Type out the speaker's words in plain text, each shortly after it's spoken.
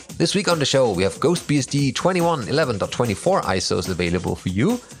This week on the show, we have GhostBSD 21.11.24 ISOs available for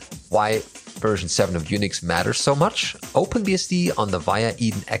you. Why version 7 of Unix matters so much. OpenBSD on the VIA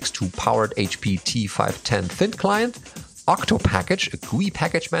Eden X2 powered HP T510 Thin client. OctoPackage, a GUI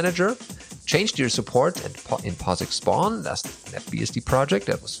package manager. Changed your support in POSIX Spawn, that's the NetBSD project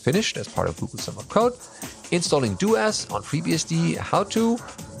that was finished as part of Google Summer Code. Installing DOS on FreeBSD, how to.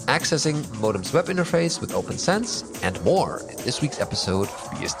 Accessing modem's web interface with OpenSense, and more in this week's episode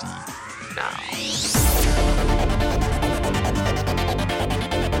of BSD Now.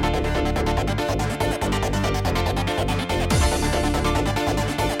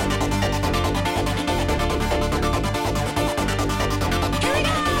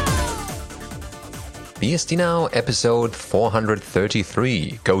 BSD Now, episode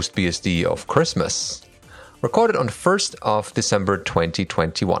 433, GhostBSD of Christmas. Recorded on the 1st of December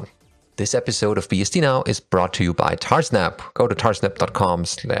 2021. This episode of BSD Now is brought to you by Tarsnap. Go to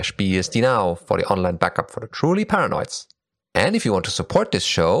tarsnap.com/BSDNow for the online backup for the truly paranoids. And if you want to support this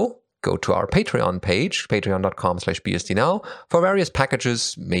show, go to our Patreon page, patreon.com/BSDNow, for various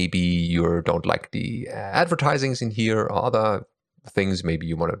packages. Maybe you don't like the advertisings in here or other things. Maybe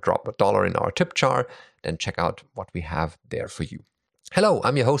you want to drop $1 in our tip jar. Then check out what we have there for you. Hello,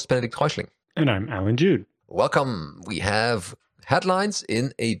 I'm your host, Benedikt Reuschling. And I'm Alan Jude. Welcome. We have headlines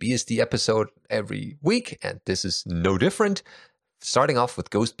in a BSD episode every week, and this is no different. Starting off with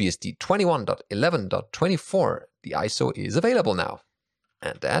GhostBSD 21.11.24, the ISO is available now.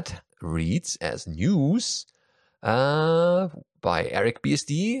 And that reads as news by Eric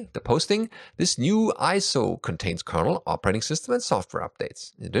BSD, the posting. This new ISO contains kernel, operating system, and software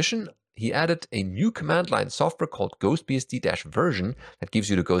updates. In addition, he added a new command line software called GhostBSD-version that gives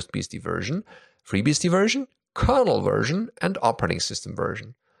you the GhostBSD version, FreeBSD version, kernel version, and operating system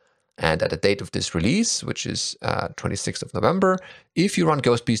version. And at the date of this release, which is 26th of November, if you run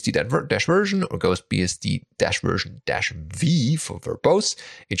GhostBSD-version or GhostBSD-version-V for verbose,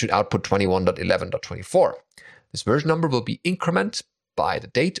 it should output 21.11.24. This version number will be incremented by the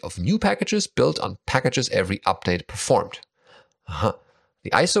date of new packages built on packages every update performed. The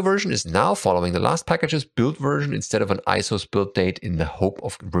ISO version is now following the last package's build version instead of an ISO's build date in the hope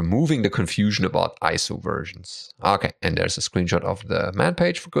of removing the confusion about ISO versions. Okay, and there's a screenshot of the man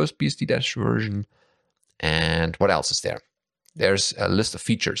page for GhostBSD-version. And what else is there? There's a list of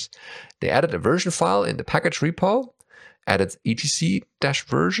features. They added a version file in the package repo, added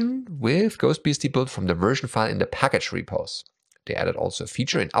etc-version with GhostBSD build from the version file in the package repos. They added also a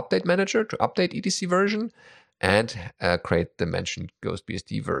feature in Update Manager to update etc version, and create the mentioned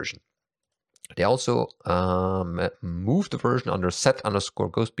GhostBSD version. They also moved the version under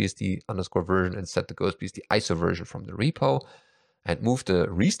set_GhostBSD_version and set the GhostBSD ISO version from the repo, and moved the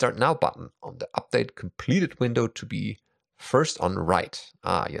Restart Now button on the Update Completed window to be first on right.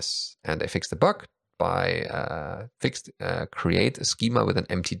 Yes, and they fixed the bug by create a schema with an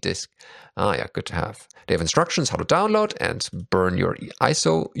empty disk. Yeah, good to have. They have instructions how to download and burn your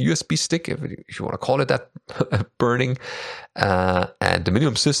ISO USB stick, if you want to call it that, burning. And the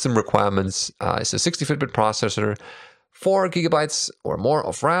minimum system requirements is a 64-bit processor, 4 gigabytes or more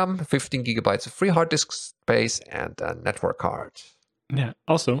of RAM, 15 gigabytes of free hard disk space, and a network card. Yeah.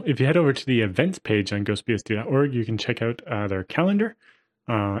 Also, if you head over to the events page on ghostbsd.org, you can check out their calendar.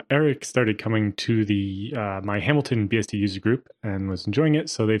 Eric started coming to the my Hamilton BSD user group and was enjoying it,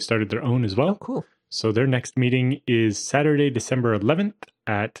 so they've started their own as well. Oh, cool. So their next meeting is Saturday, December 11th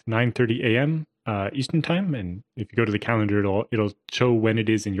at 9:30 a.m. Eastern time, and if you go to the calendar, it'll show when it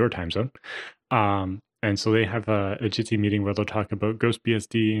is in your time zone. And so they have a Jitsi meeting where they'll talk about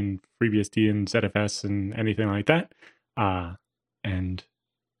GhostBSD and FreeBSD and ZFS and anything like that. And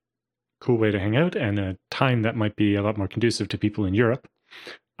cool way to hang out, and a time that might be a lot more conducive to people in Europe.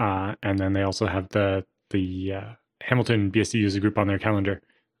 And then they also have the Hamilton BSD user group on their calendar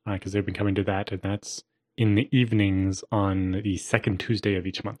because they've been coming to that, and that's in the evenings on the second Tuesday of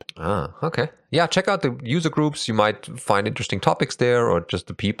each month. Okay. Yeah, check out the user groups. You might find interesting topics there, or just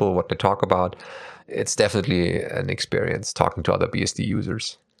the people, what they talk about. It's definitely an experience talking to other BSD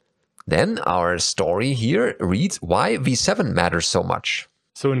users. Then our story here reads why V7 matters so much.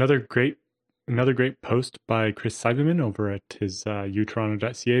 So another great post by Chris Cyberman over at his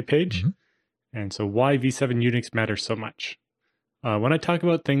utoronto.ca page. Mm-hmm. And so why V7 Unix matters so much. When I talk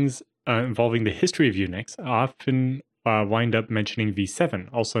about things involving the history of Unix, I often wind up mentioning V7,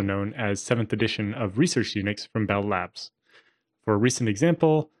 also known as 7th edition of Research Unix from Bell Labs. For a recent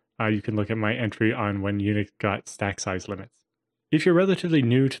example, you can look at my entry on when Unix got stack size limits. If you're relatively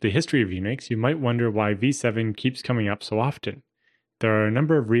new to the history of Unix, you might wonder why V7 keeps coming up so often. There are a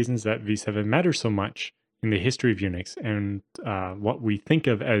number of reasons that V7 matters so much, in the history of Unix and what we think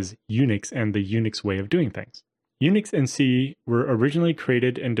of as Unix and the Unix way of doing things. Unix and C were originally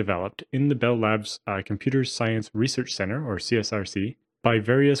created and developed in the Bell Labs Computer Science Research Center, or CSRC, by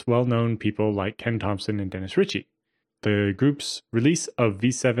various well-known people like Ken Thompson and Dennis Ritchie. The group's release of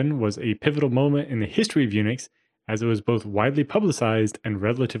V7 was a pivotal moment in the history of Unix, as it was both widely publicized and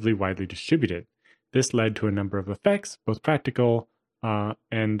relatively widely distributed. This led to a number of effects, both practical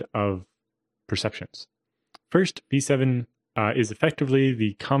and of perceptions. First, V7 is effectively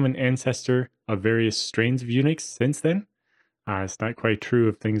the common ancestor of various strains of Unix since then. It's not quite true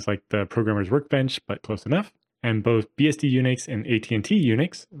of things like the Programmer's Workbench, but close enough. And both BSD Unix and AT&T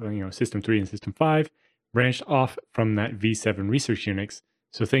Unix, System 3 and System 5, branched off from that V7 research Unix.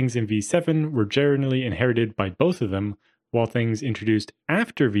 So things in V7 were generally inherited by both of them, while things introduced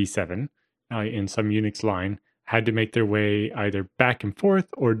after V7 in some Unix line had to make their way either back and forth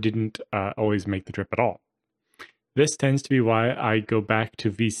or didn't always make the trip at all. This tends to be why I go back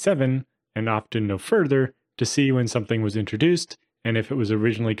to V7 and often no further to see when something was introduced and if it was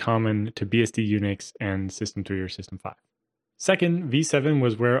originally common to BSD Unix and System 3 or System 5. Second, V7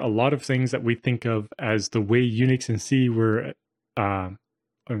 was where a lot of things that we think of as the way Unix and C were, the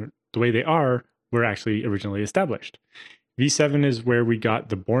way they are, were actually originally established. V7 is where we got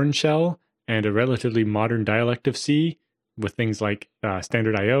the Bourne shell and a relatively modern dialect of C with things like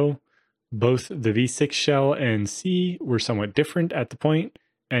standard I/O. Both the V6 shell and C were somewhat different at the point,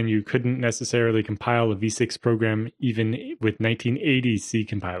 and you couldn't necessarily compile a V6 program even with 1980s C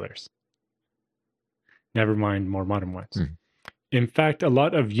compilers. Never mind more modern ones. In fact, a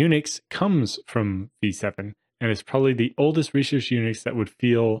lot of Unix comes from V7, and it's probably the oldest research Unix that would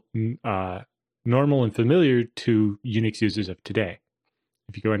feel normal and familiar to Unix users of today.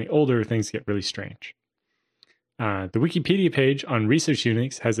 If you go any older, things get really strange. The Wikipedia page on Research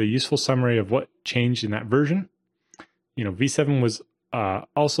Unix has a useful summary of what changed in that version. V7 was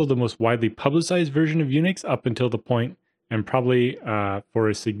also the most widely publicized version of Unix up until the point, and probably for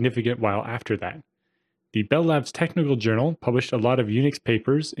a significant while after that. The Bell Labs Technical Journal published a lot of Unix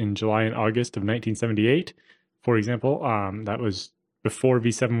papers in July and August of 1978. For example, that was before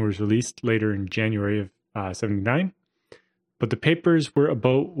V7 was released later in January of 79. But the papers were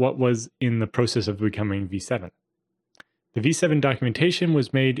about what was in the process of becoming V7. The V7 documentation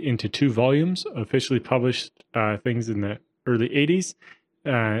was made into 2 volumes, officially published things in the early 80s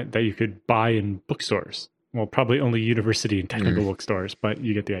that you could buy in bookstores. Well, probably only university and technical bookstores, but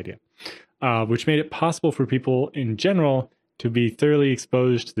you get the idea. Which made it possible for people in general to be thoroughly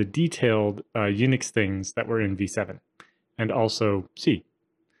exposed to the detailed Unix things that were in V7, and also C.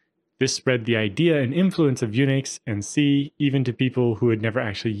 This spread the idea and influence of Unix and C even to people who had never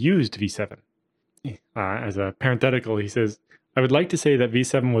actually used V7. As a parenthetical, he says, I would like to say that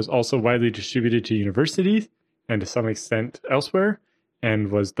V7 was also widely distributed to universities and to some extent elsewhere,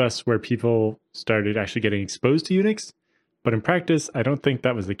 and was thus where people started actually getting exposed to Unix. But in practice, I don't think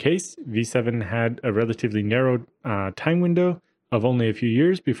that was the case. V7 had a relatively narrow time window of only a few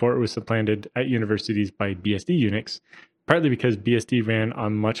years before it was supplanted at universities by BSD Unix, partly because BSD ran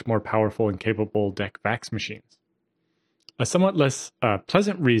on much more powerful and capable DEC VAX machines. A somewhat less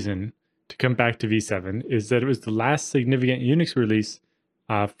pleasant reason to come back to V7 is that it was the last significant Unix release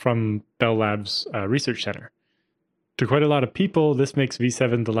from Bell Labs Research Center. To quite a lot of people, this makes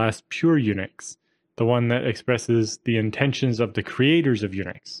V7 the last pure Unix, the one that expresses the intentions of the creators of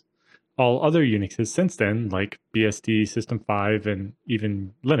Unix. All other Unixes since then, like BSD, System 5, and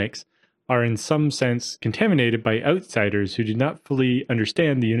even Linux, are in some sense contaminated by outsiders who did not fully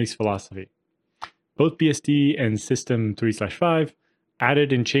understand the Unix philosophy. Both BSD and System 3/5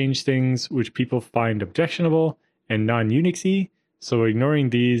 added and changed things which people find objectionable and non-Unixy, so ignoring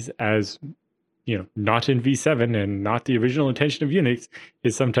these as not in V7 and not the original intention of Unix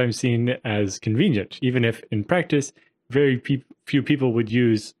is sometimes seen as convenient, even if in practice, very few people would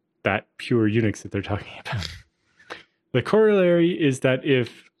use that pure Unix that they're talking about. The corollary is that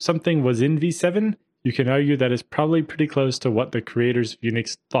if something was in V7, you can argue that it's probably pretty close to what the creators of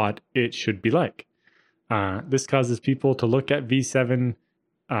Unix thought it should be like. This causes people to look at V7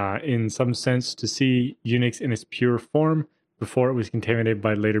 in some sense to see Unix in its pure form before it was contaminated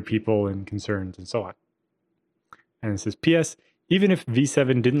by later people and concerns and so on. And it says, P.S. Even if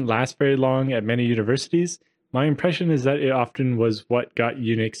V7 didn't last very long at many universities, my impression is that it often was what got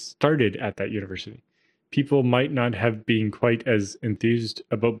Unix started at that university. People might not have been quite as enthused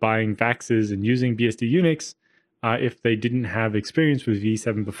about buying VAXs and using BSD Unix if they didn't have experience with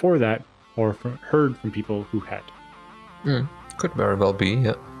V7 before that, or heard from people who had. Could very well be,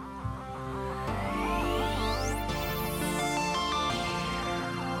 yeah.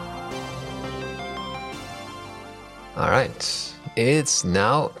 All right, it's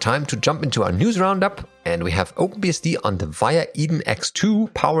now time to jump into our news roundup, and we have OpenBSD on the VIA Eden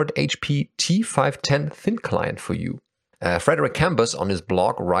X2 powered HP T510 thin client for you. Frederick Cambus on his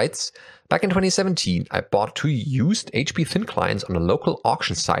blog writes, back in 2017, I bought 2 used HP thin clients on a local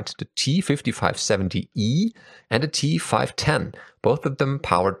auction site, the T5570E and the T510, both of them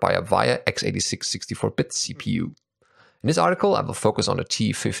powered by a VIA x86 64-bit CPU. In this article, I will focus on the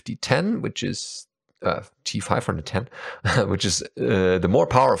T5010, which is T510, which is the more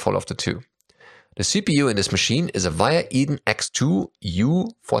powerful of the two. The CPU in this machine is a VIA Eden X2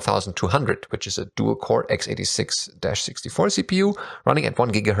 U4200, which is a dual-core x86-64 CPU running at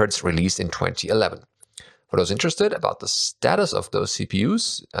 1 GHz, released in 2011. For those interested about the status of those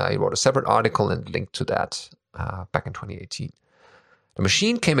CPUs, he wrote a separate article and linked to that back in 2018. The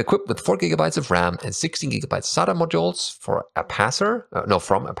machine came equipped with 4 GB of RAM and 16 GB SATA modules from a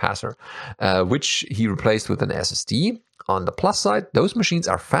passer, which he replaced with an SSD. On the plus side, those machines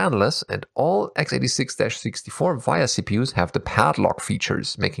are fanless, and all x86-64 VIA CPUs have the padlock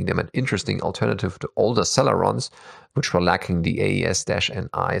features, making them an interesting alternative to older Celerons, which were lacking the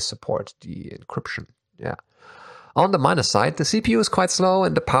AES-NI support, the encryption. Yeah. On the minus side, the CPU is quite slow,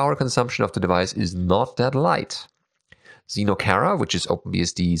 and the power consumption of the device is not that light. Xenocara, which is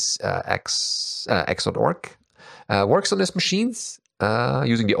OpenBSD's X.org, works on these machines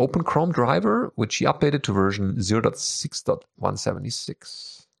using the OpenChrome driver, which he updated to version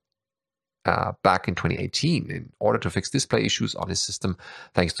 0.6.176 back in 2018 in order to fix display issues on his system,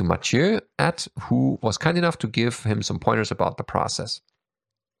 thanks to Mathieu, who was kind enough to give him some pointers about the process.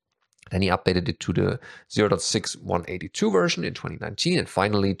 Then he updated it to the 0.6.182 version in 2019, and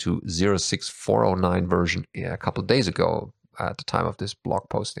finally to 0.6.409 version a couple of days ago at the time of this blog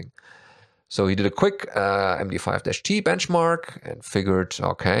posting. So he did a quick MD5-T benchmark and figured,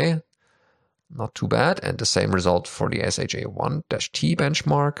 okay, not too bad. And the same result for the SHA1-T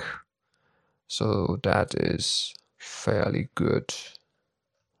benchmark. So that is fairly good.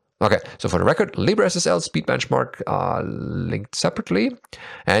 Okay, so for the record, LibreSSL speed benchmark are linked separately.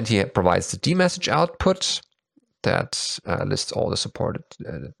 And he provides the DMessage output that lists all the supported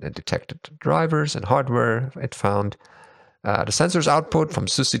and detected drivers and hardware it found. The sensors output from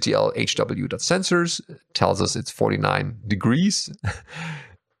sysctl hw.sensors tells us it's 49 degrees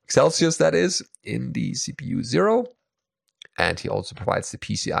Celsius, that is, in the CPU 0. And he also provides the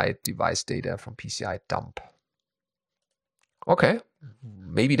PCI device data from PCI dump. Okay,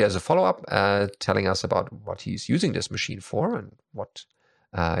 maybe there's a follow-up telling us about what he's using this machine for and what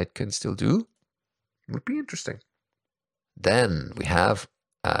it can still do. Would be interesting. Then we have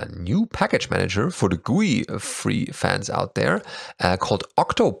a new package manager for the GUI free fans out there called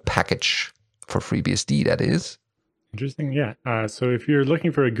OctoPackage for FreeBSD, that is. Interesting, yeah. So if you're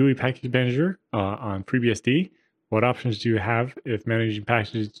looking for a GUI package manager on FreeBSD, what options do you have if managing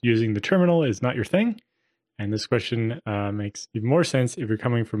packages using the terminal is not your thing? And this question makes even more sense if you're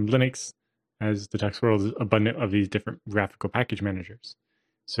coming from Linux, as the Tux world is abundant of these different graphical package managers.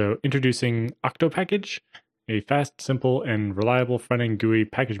 So introducing OctoPackage, a fast, simple, and reliable front-end GUI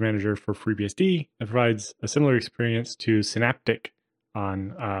package manager for FreeBSD that provides a similar experience to Synaptic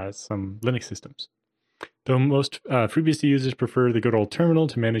on some Linux systems. Though most FreeBSD users prefer the good old terminal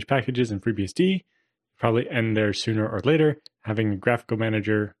to manage packages in FreeBSD, probably end there sooner or later. Having a graphical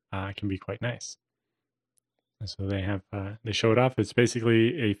manager can be quite nice. And so they show it off. It's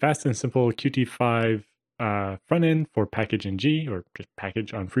basically a fast and simple Qt5 front end for package in G, or just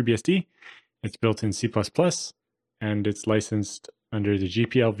package on FreeBSD. It's built in C++, and it's licensed under the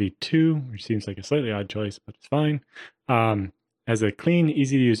GPL v2, which seems like a slightly odd choice, but it's fine. Has a clean,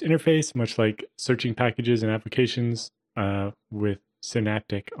 easy-to-use interface, much like searching packages and applications with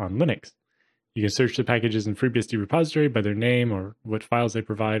Synaptic on Linux. You can search the packages in FreeBSD repository by their name or what files they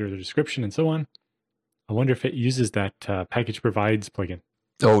provide or their description and so on. I wonder if it uses that package provides plugin.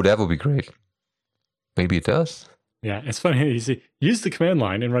 Oh, that would be great. Maybe it does. Yeah, it's funny. You see, use the command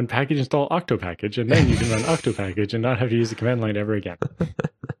line and run package install OctoPackage, and then you can run OctoPackage and not have to use the command line ever again.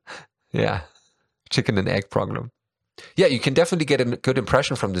 Yeah, chicken and egg problem. Yeah, you can definitely get a good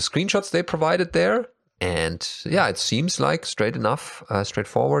impression from the screenshots they provided there. And yeah, it seems like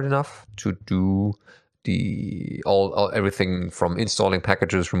straightforward enough to do everything from installing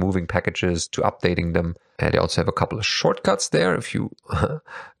packages, removing packages, to updating them. And they also have a couple of shortcuts there if you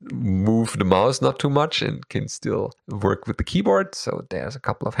move the mouse not too much and can still work with the keyboard. So there's a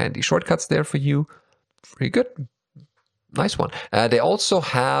couple of handy shortcuts there for you. Pretty good. Nice one. They also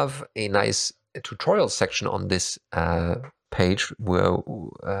have a nice tutorial section on this page where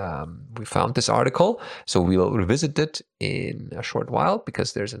we found this article. So we'll revisit it in a short while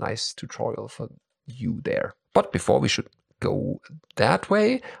because there's a nice tutorial for you there. But before we should go that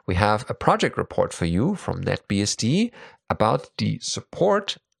way, we have a project report for you from NetBSD about the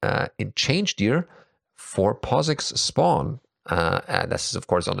support in ChangeDir for POSIX Spawn. And this is, of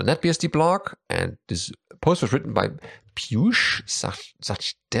course, on the NetBSD blog. And this post was written by Piyush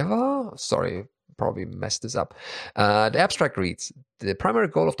Sachdeva. Sorry, probably messed this up. The abstract reads, the primary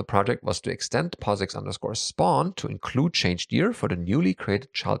goal of the project was to extend POSIX_spawn to include ChangeDir for the newly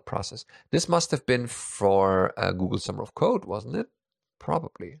created child process. This must have been for Google Summer of Code, wasn't it?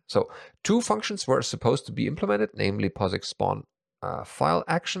 Probably. So 2 functions were supposed to be implemented, namely POSIX spawn file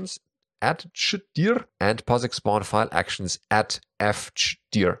actions at chdir and POSIX spawn file actions at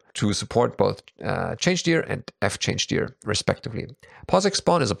fchdir to support both ChangeDir and fChangeDir, respectively. POSIX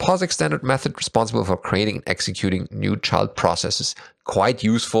spawn is a POSIX standard method responsible for creating and executing new child processes. Quite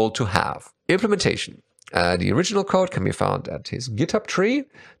useful to have. Implementation. The original code can be found at his GitHub tree.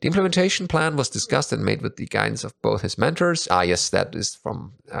 The implementation plan was discussed and made with the guidance of both his mentors. Yes, that is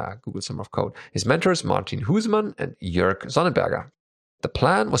from Google Summer of Code. His mentors, Martin Husemann and Jörg Sonnenberger. The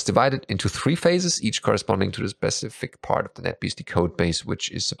plan was divided into 3 phases, each corresponding to the specific part of the NetBSD code base which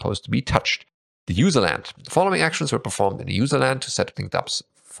is supposed to be touched. The userland. The following actions were performed in the userland to set things up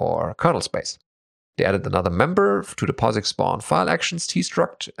for kernel space. They added another member to the POSIX spawn file actions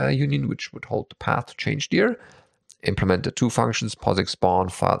tstruct union, which would hold the path to ChangeDir. Implemented 2 functions, POSIX spawn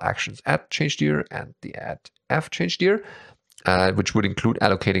file actions at ChangeDir and the at fChangeDir, which would include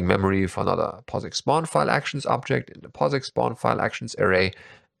allocating memory for another POSIX spawn file actions object in the POSIX spawn file actions array,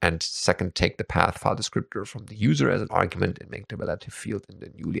 and second, take the path file descriptor from the user as an argument and make the relative field in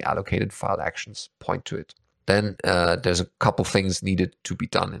the newly allocated file actions point to it. Then there's a couple things needed to be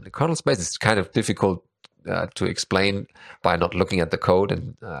done in the kernel space. It's kind of difficult to explain by not looking at the code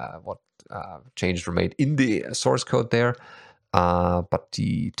and what changes were made in the source code there. But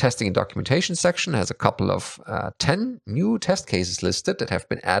the testing and documentation section has a couple of 10 new test cases listed that have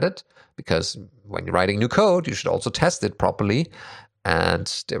been added, because when you're writing new code, you should also test it properly.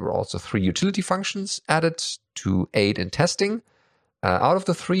 And there were also 3 utility functions added to aid in testing. Out of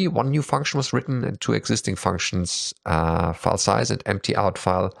the 3, 1 new function was written and 2 existing functions, file size and empty out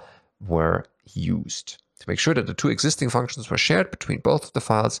file, were used. To make sure that the 2 existing functions were shared between both of the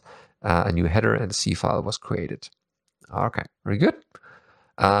files, a new header and C file was created. Okay, very good.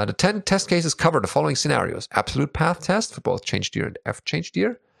 The 10 test cases cover the following scenarios. Absolute path test for both ChangeDir and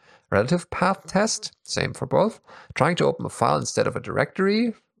fChangeDir. Relative path test, same for both. Trying to open a file instead of a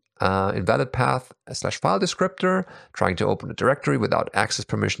directory. Invalid path / file descriptor. Trying to open a directory without access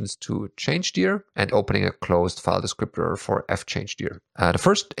permissions to ChangeDir. And opening a closed file descriptor for fChangeDir. The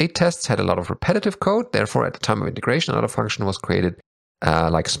first 8 tests had a lot of repetitive code. Therefore, at the time of integration, another function was created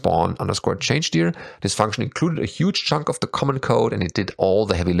like spawn_ChangeDir. This function included a huge chunk of the common code, and it did all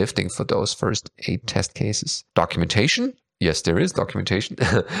the heavy lifting for those first 8 test cases. Documentation. Yes, there is documentation.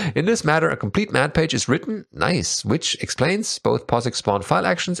 In this matter, a complete man page is written, nice, which explains both POSIX spawn file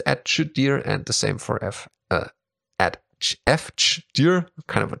actions at chdir and the same for at fchdir,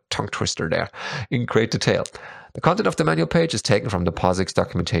 kind of a tongue twister there, in great detail. The content of the manual page is taken from the POSIX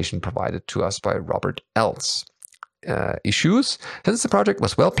documentation provided to us by Robert Eltz. Issues. Since the project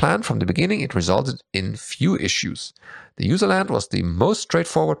was well planned from the beginning, it resulted in few issues. The userland was the most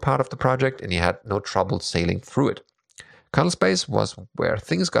straightforward part of the project, and you had no trouble sailing through it. Kernel space was where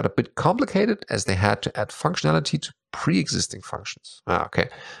things got a bit complicated, as they had to add functionality to pre-existing functions. Okay,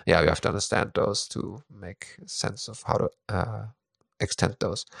 yeah, you have to understand those to make sense of how to extend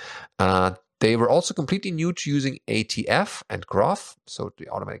those. They were also completely new to using ATF and Groff, so the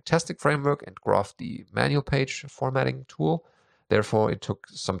automatic testing framework, and Groff, the manual page formatting tool. Therefore, it took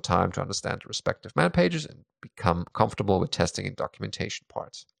some time to understand the respective man pages and become comfortable with testing and documentation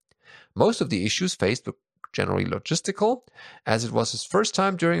parts. Most of the issues faced were generally logistical. As it was his first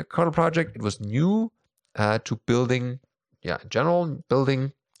time during a kernel project, it was new to building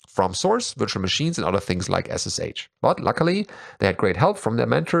from source, virtual machines, and other things like SSH. But luckily, they had great help from their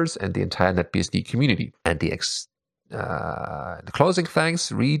mentors and the entire NetBSD community. And the closing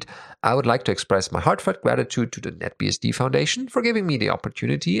thanks read, I would like to express my heartfelt gratitude to the NetBSD Foundation for giving me the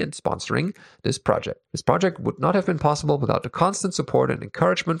opportunity and sponsoring this project. This project would not have been possible without the constant support and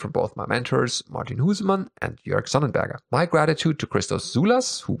encouragement from both my mentors, Martin Husemann and Jörg Sonnenberger. My gratitude to Christos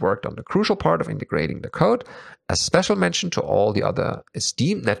Zoulas, who worked on the crucial part of integrating the code. A special mention to all the other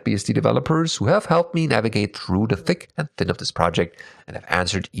esteemed NetBSD developers who have helped me navigate through the thick and thin of this project and have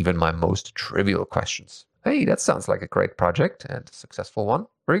answered even my most trivial questions. Hey, that sounds like a great project and a successful one.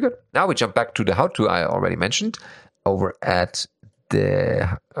 Very good. Now we jump back to the how-to I already mentioned over at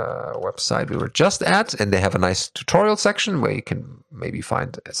the website we were just at, and they have a nice tutorial section where you can maybe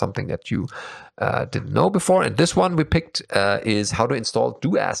find something that you didn't know before. And this one we picked is how to install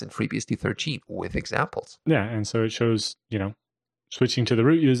DoAS in FreeBSD 13 with examples. Yeah, and so it shows, switching to the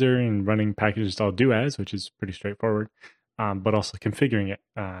root user and running package install DoAS, which is pretty straightforward, but also configuring it,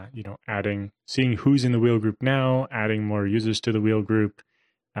 seeing who's in the wheel group now, adding more users to the wheel group,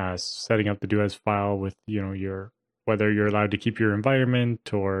 setting up the DoAS file with, whether you're allowed to keep your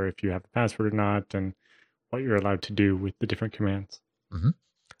environment or if you have a password or not, and what you're allowed to do with the different commands. Mm-hmm.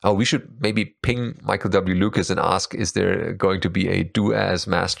 Oh, we should maybe ping Michael W. Lucas and ask, is there going to be a DoAS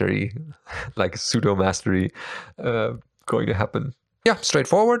mastery, like sudo mastery, going to happen? Yeah,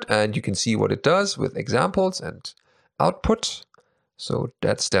 straightforward. And you can see what it does with examples and output. So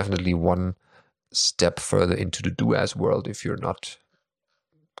that's definitely one step further into the DoAS world if you're not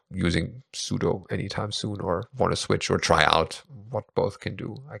using sudo anytime soon or want to switch or try out what both can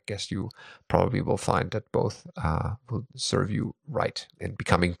do. I guess you probably will find that both will serve you right in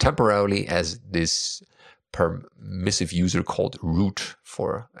becoming temporarily as this permissive user called root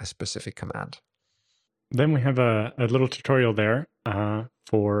for a specific command. Then we have a little tutorial there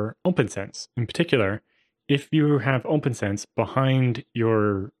for OpenSense. In particular, if you have OpenSense behind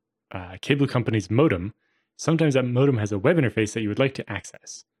your cable company's modem, sometimes that modem has a web interface that you would like to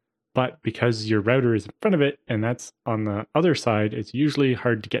access. But because your router is in front of it and that's on the other side, it's usually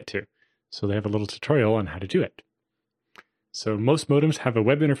hard to get to. So they have a little tutorial on how to do it. So most modems have a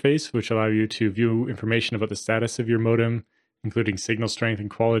web interface which allow you to view information about the status of your modem, including signal strength and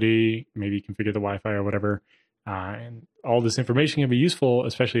quality, maybe configure the Wi-Fi or whatever. And all this information can be useful,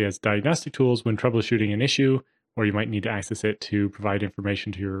 especially as diagnostic tools when troubleshooting an issue, or you might need to access it to provide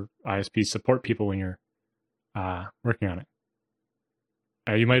information to your ISP support people when you're working on it.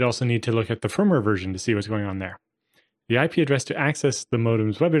 You might also need to look at the firmware version to see what's going on there. The IP address to access the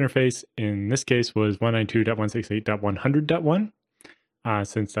modem's web interface in this case was 192.168.100.1,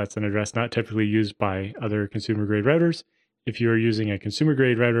 since that's an address not typically used by other consumer-grade routers. If you're using a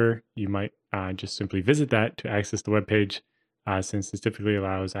consumer-grade router, you might just simply visit that to access the web page, since this typically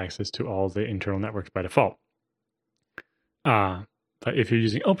allows access to all the internal networks by default. But if you're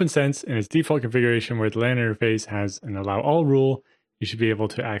using OpenSense in its default configuration where the LAN interface has an allow all rule, you should be able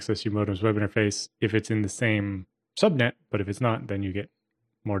to access your modem's web interface if it's in the same subnet, but if it's not, then you get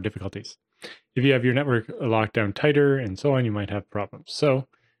more difficulties. If you have your network locked down tighter and so on, you might have problems. So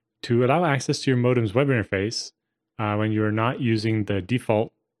to allow access to your modem's web interface, when you're not using the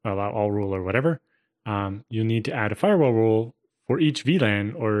default allow all rule or whatever, you'll need to add a firewall rule for each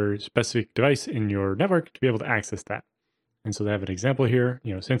VLAN or specific device in your network to be able to access that. And so they have an example here.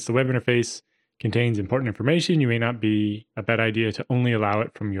 Since the web interface contains important information, you may not be a bad idea to only allow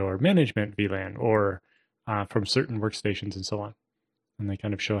it from your management VLAN or from certain workstations and so on. And they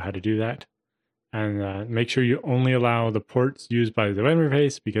kind of show how to do that. And make sure you only allow the ports used by the web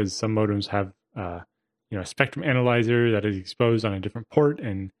interface, because some modems have a spectrum analyzer that is exposed on a different port,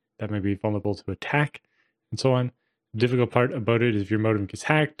 and that may be vulnerable to attack and so on. The difficult part about it is if your modem gets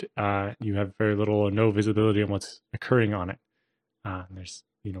hacked, you have very little or no visibility on what's occurring on it. There's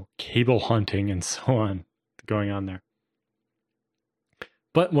cable haunting and so on going on there.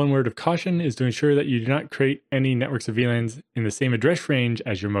 But one word of caution is to ensure that you do not create any networks of VLANs in the same address range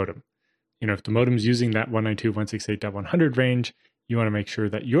as your modem. If the modem is using that 192.168.100 range, you want to make sure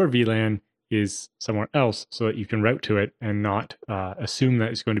that your VLAN is somewhere else so that you can route to it and not assume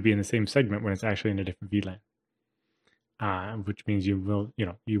that it's going to be in the same segment when it's actually in a different VLAN. Which means you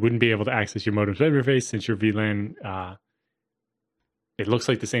wouldn't be able to access your modem's web interface since your VLAN it looks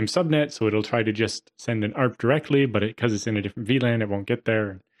like the same subnet, so it'll try to just send an ARP directly, but because it's in a different VLAN, it won't get there,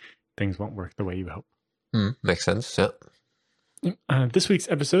 and things won't work the way you hope. Makes sense, yeah. This week's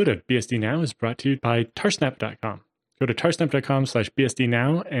episode of BSD Now is brought to you by Tarsnap.com. Go to tarsnap.com/BSD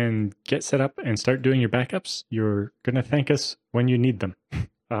Now and get set up and start doing your backups. You're going to thank us when you need them.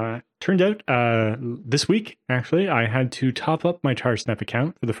 Turned out this week, actually, I had to top up my Tarsnap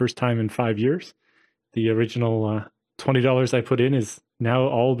account for the first time in 5 years. The original $20 I put in is now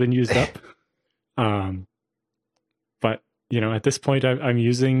all been used up. But, at this point, I'm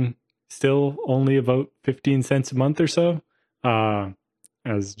using still only about 15 cents a month or so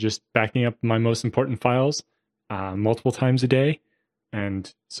as just backing up my most important files multiple times a day.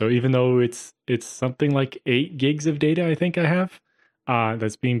 And so even though it's something like 8 gigs of data, I think I have,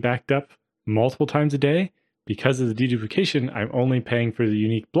 that's being backed up multiple times a day, because of the deduplication, I'm only paying for the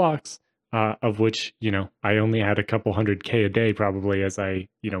unique blocks, of which, I only had a couple $100K a day probably as I,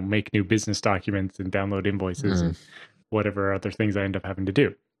 make new business documents and download invoices and whatever other things I end up having to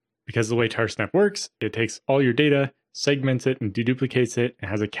do. Because the way Tarsnap works, it takes all your data segments it and deduplicates it. It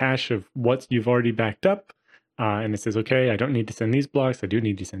has a cache of what you've already backed up. And it says, okay, I don't need to send these blocks. I do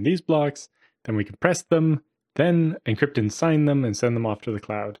need to send these blocks. Then we compress them, then encrypt and sign them and send them off to the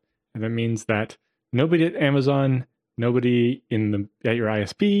cloud. And that means that nobody at Amazon, nobody at your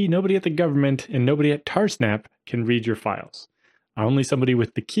ISP, nobody at the government, and nobody at Tarsnap can read your files. Only somebody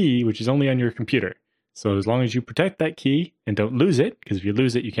with the key, which is only on your computer. So as long as you protect that key and don't lose it, because if you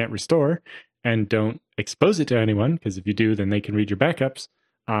lose it, you can't restore, and don't expose it to anyone, because if you do, then they can read your backups,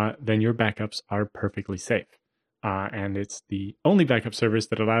 then your backups are perfectly safe. And it's the only backup service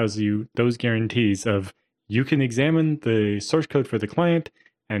that allows you those guarantees of you can examine the source code for the client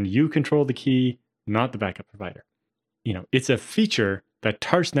and you control the key, not the backup provider. It's a feature that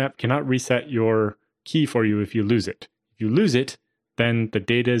Tarsnap cannot reset your key for you if you lose it. If you lose it, then the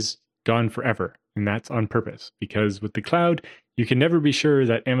data's gone forever. And that's on purpose, because with the cloud, you can never be sure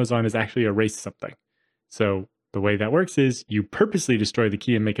that Amazon has actually erased something. So the way that works is you purposely destroy the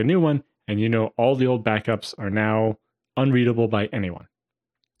key and make a new one, and all the old backups are now unreadable by anyone.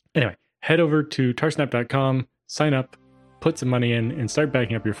 Anyway, head over to tarsnap.com, sign up, put some money in, and start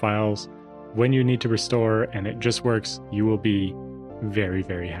backing up your files. When you need to restore and it just works, you will be very,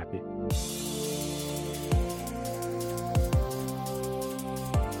 very happy.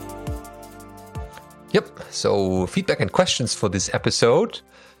 Yep, so feedback and questions for this episode.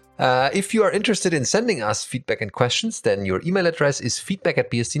 If you are interested in sending us feedback and questions, then your email address is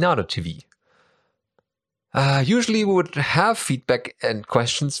feedback@bsdnow.tv. Usually we would have feedback and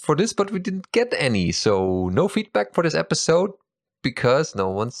questions for this, but we didn't get any. So no feedback for this episode because no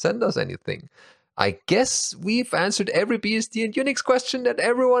one sent us anything. I guess we've answered every BSD and Unix question that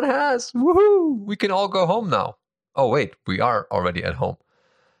everyone has. Woohoo! We can all go home now. Oh, wait, we are already at home.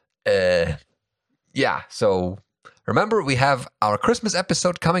 Yeah, so remember, we have our Christmas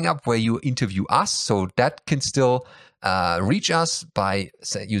episode coming up where you interview us. So that can still reach us by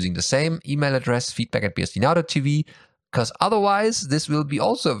using the same email address, feedback@bsdnow.tv, because otherwise this will be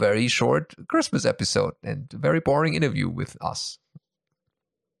also a very short Christmas episode and a very boring interview with us.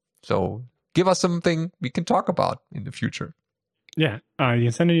 So give us something we can talk about in the future. Yeah, you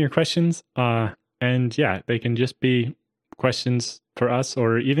can send in your questions, and they can just be questions for us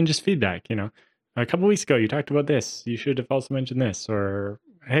or even just feedback, A couple weeks ago, you talked about this. You should have also mentioned this. Or,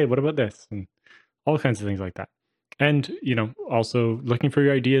 hey, what about this? And all kinds of things like that. And, also looking for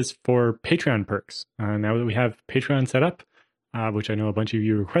your ideas for Patreon perks. Now that we have Patreon set up, which I know a bunch of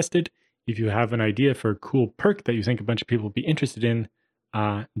you requested, if you have an idea for a cool perk that you think a bunch of people will be interested in,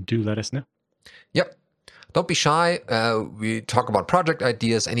 do let us know. Yep. Don't be shy. We talk about project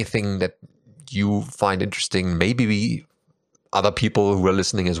ideas, anything that you find interesting. Maybe other people who are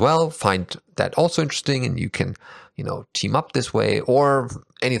listening as well find that also interesting, and you can, team up this way, or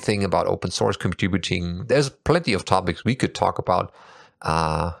anything about open source contributing. There's plenty of topics we could talk about.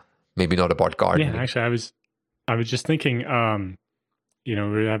 Maybe not about gardening. Yeah, actually, I was just thinking,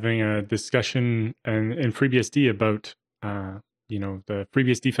 we're having a discussion in FreeBSD about, the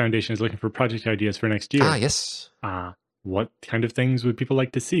FreeBSD Foundation is looking for project ideas for next year. Yes. What kind of things would people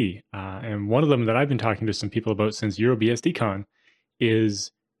like to see? And one of them that I've been talking to some people about since EuroBSDCon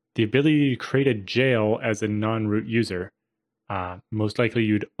is the ability to create a jail as a non-root user. Most likely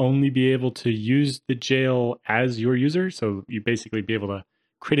you'd only be able to use the jail as your user. So you'd basically be able to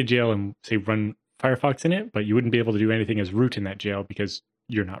create a jail and say run Firefox in it, but you wouldn't be able to do anything as root in that jail because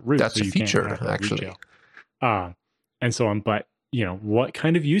you're not root. That's so a you feature, can't have that actually. root jail. And so on. But, what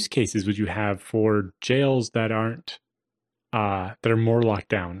kind of use cases would you have for jails that aren't that are more locked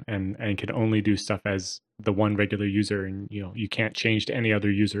down and can only do stuff as the one regular user, and you can't change to any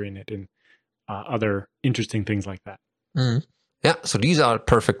other user in it, and other interesting things like that. Mm. Yeah, so these are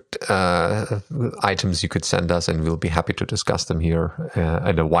perfect items you could send us, and we'll be happy to discuss them here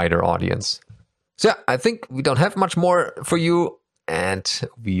at a wider audience. So yeah, I think we don't have much more for you, and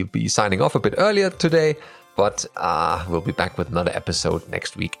we'll be signing off a bit earlier today, but we'll be back with another episode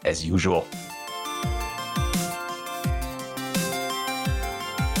next week as usual.